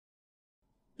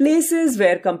Places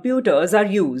where computers are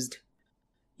used.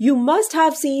 You must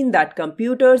have seen that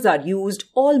computers are used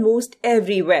almost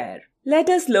everywhere. Let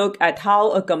us look at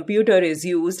how a computer is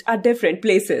used at different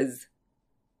places.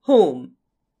 Home.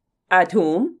 At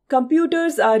home,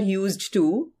 computers are used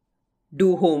to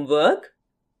do homework,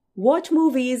 watch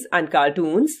movies and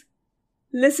cartoons,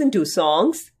 listen to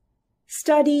songs,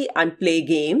 study and play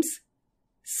games,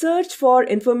 search for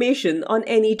information on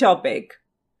any topic.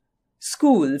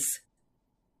 Schools.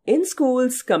 In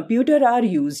schools, computers are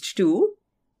used to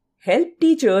help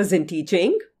teachers in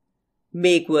teaching,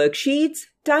 make worksheets,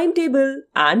 timetable,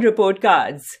 and report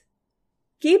cards.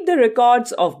 Keep the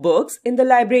records of books in the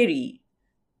library.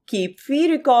 Keep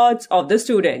fee records of the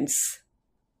students.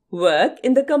 Work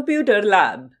in the computer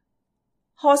lab.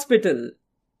 Hospital.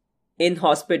 In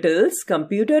hospitals,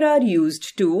 computers are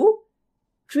used to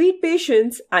treat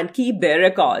patients and keep their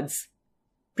records.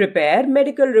 Prepare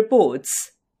medical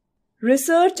reports.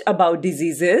 Research about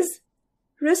diseases.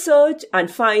 Research and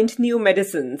find new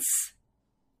medicines.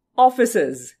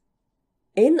 Offices.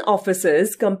 In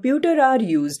offices, computers are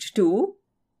used to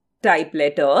type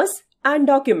letters and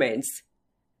documents,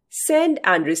 send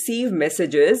and receive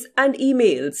messages and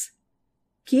emails,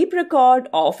 keep record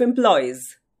of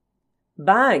employees.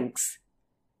 Banks.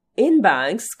 In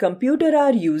banks, computers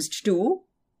are used to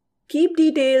keep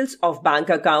details of bank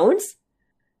accounts,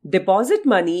 deposit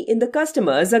money in the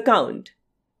customer's account,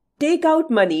 take out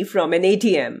money from an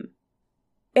ATM.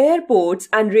 Airports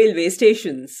and railway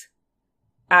stations.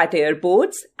 At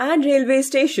airports and railway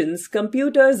stations,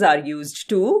 computers are used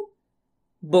to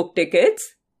book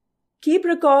tickets, keep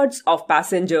records of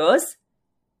passengers,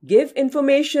 give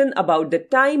information about the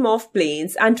time of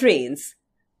planes and trains,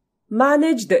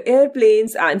 manage the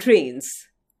airplanes and trains.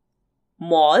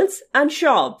 Malls and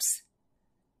shops.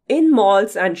 In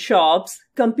malls and shops,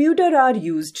 computers are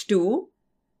used to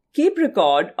keep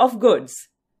record of goods,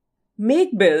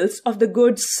 make bills of the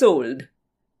goods sold.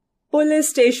 Police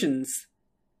stations.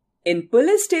 In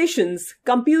police stations,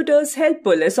 computers help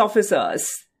police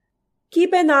officers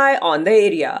keep an eye on the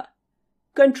area,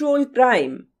 control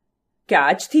crime,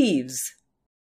 catch thieves.